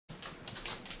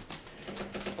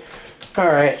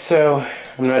Alright, so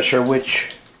I'm not sure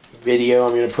which video I'm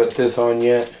going to put this on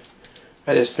yet.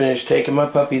 I just finished taking my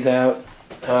puppies out.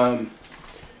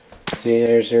 See,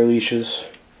 there's their leashes.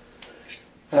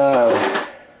 I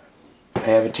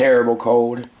have a terrible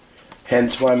cold,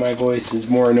 hence why my voice is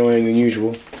more annoying than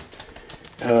usual.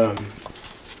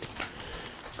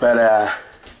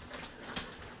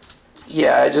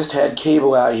 Yeah, I just had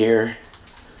cable out here,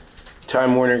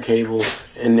 Time Warner cable,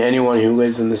 and anyone who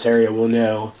lives in this area will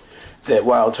know that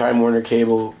while Time Warner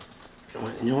cable,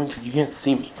 you can't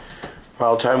see me,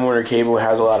 while Time Warner cable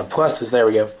has a lot of pluses, there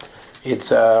we go,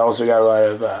 it's also got a lot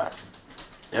of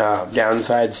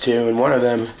downsides too, and one of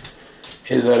them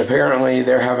is that apparently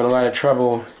they're having a lot of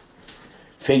trouble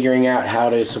figuring out how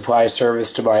to supply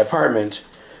service to my apartment.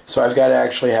 So I've got to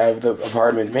actually have the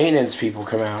apartment maintenance people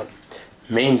come out.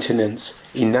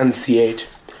 Enunciate.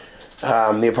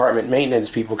 The apartment maintenance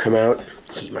people come out.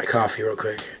 Heat my coffee real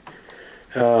quick.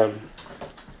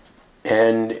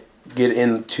 And get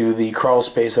into the crawl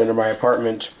space under my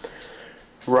apartment.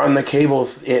 Run the cable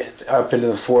up into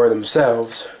the floor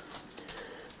themselves,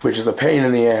 which is a pain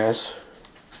in the ass.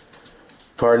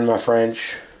 Pardon my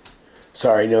French.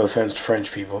 Sorry, no offense to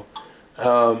French people.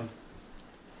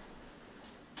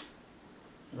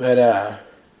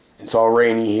 It's all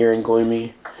rainy here and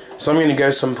gloomy. So I'm going to go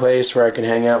someplace where I can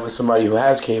hang out with somebody who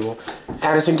has cable.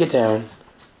 Addison, get down.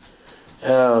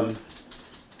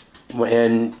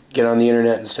 And get on the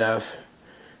internet and stuff.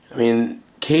 I mean,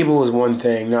 cable is one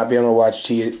thing. Not being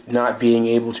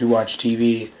able to watch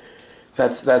TV,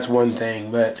 that's one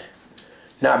thing. But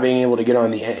not being able to get on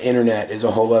the internet is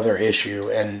a whole other issue.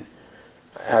 And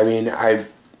I mean, I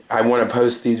want to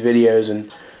post these videos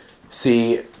and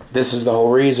see. This is the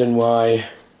whole reason why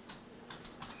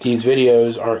these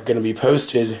videos aren't going to be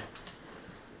posted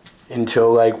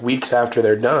until like weeks after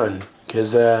they're done.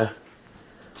 Because,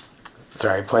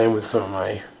 sorry, playing with some of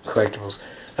my collectibles.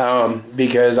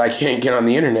 Because I can't get on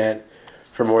the internet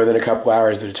for more than a couple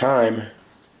hours at a time.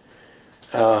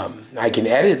 I can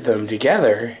edit them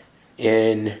together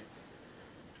in,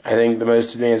 I think the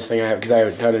most advanced thing I have, because I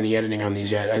haven't done any editing on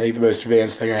these yet, I think the most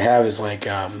advanced thing I have is like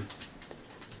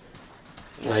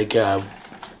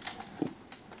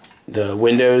the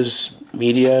Windows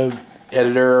Media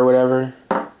Editor or whatever.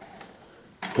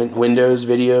 Windows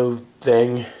Video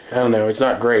thing. I don't know, it's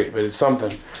not great, but it's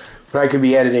something. But I could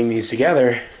be editing these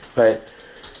together, but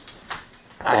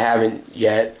I haven't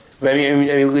yet. But I mean,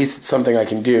 at least it's something I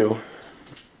can do.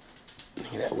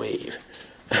 Look at that wave.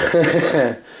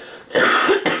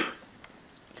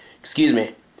 Excuse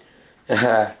me.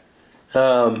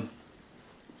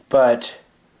 But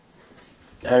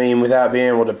I mean, without being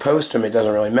able to post them, it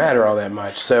doesn't really matter all that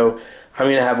much. So I'm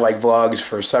going to have like vlogs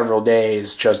for several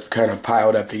days just kind of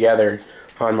piled up together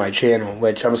on my channel,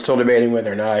 which I'm still debating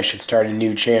whether or not I should start a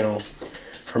new channel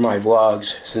for my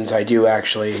vlogs, since I do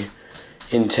actually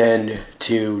intend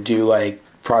to do like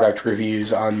product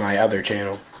reviews on my other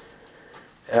channel.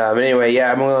 But anyway,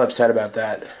 yeah, I'm a little upset about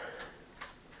that.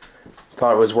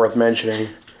 Thought it was worth mentioning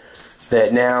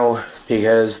that now,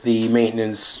 because the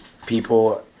maintenance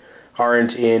people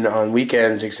aren't in on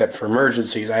weekends except for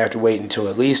emergencies, I have to wait until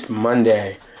at least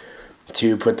Monday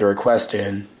to put the request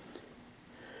in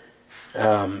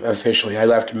officially. I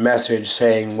left a message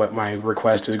saying what my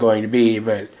request is going to be,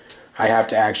 but I have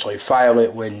to actually file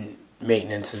it when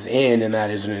maintenance is in, and that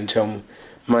isn't until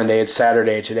Monday. It's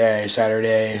Saturday today.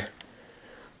 Saturday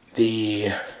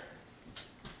the,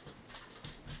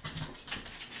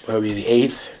 what would be the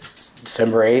 8th?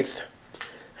 December 8th,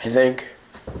 I think.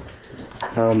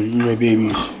 My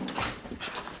babies.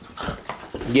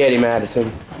 Get him,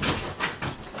 Addison.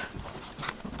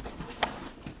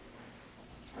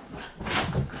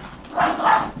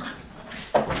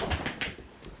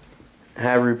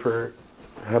 Hi, Rupert.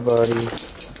 Hi, buddy.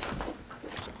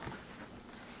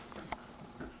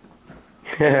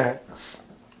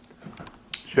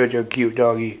 Such a cute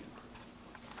doggy.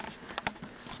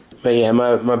 But yeah,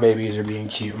 my babies are being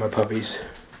cute, my puppies.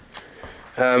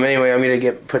 Anyway, I'm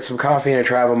gonna put some coffee in a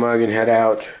travel mug and head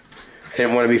out. I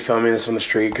didn't want to be filming this on the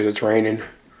street because it's raining,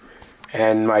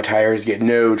 and my tires get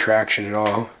no traction at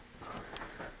all.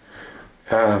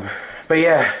 But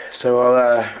yeah, so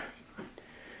I'll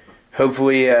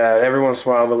hopefully every once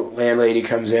in a while the landlady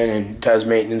comes in and does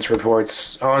maintenance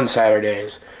reports on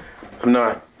Saturdays. I'm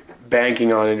not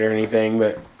banking on it or anything,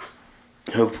 but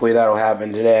hopefully that'll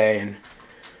happen today, and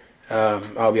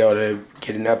I'll be able to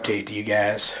get an update to you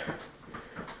guys.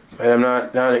 But I'm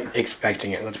not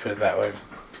expecting it, let's put it that way.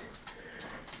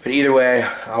 But either way,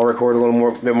 I'll record a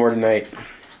bit more tonight.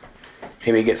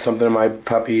 Maybe get something of my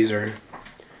puppies, or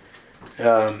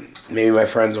Maybe my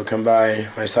friends will come by,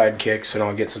 my sidekicks, and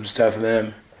I'll get some stuff of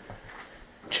them.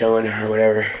 Chilling or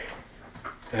whatever.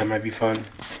 That might be fun.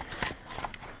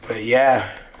 But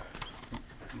yeah.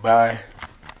 Bye.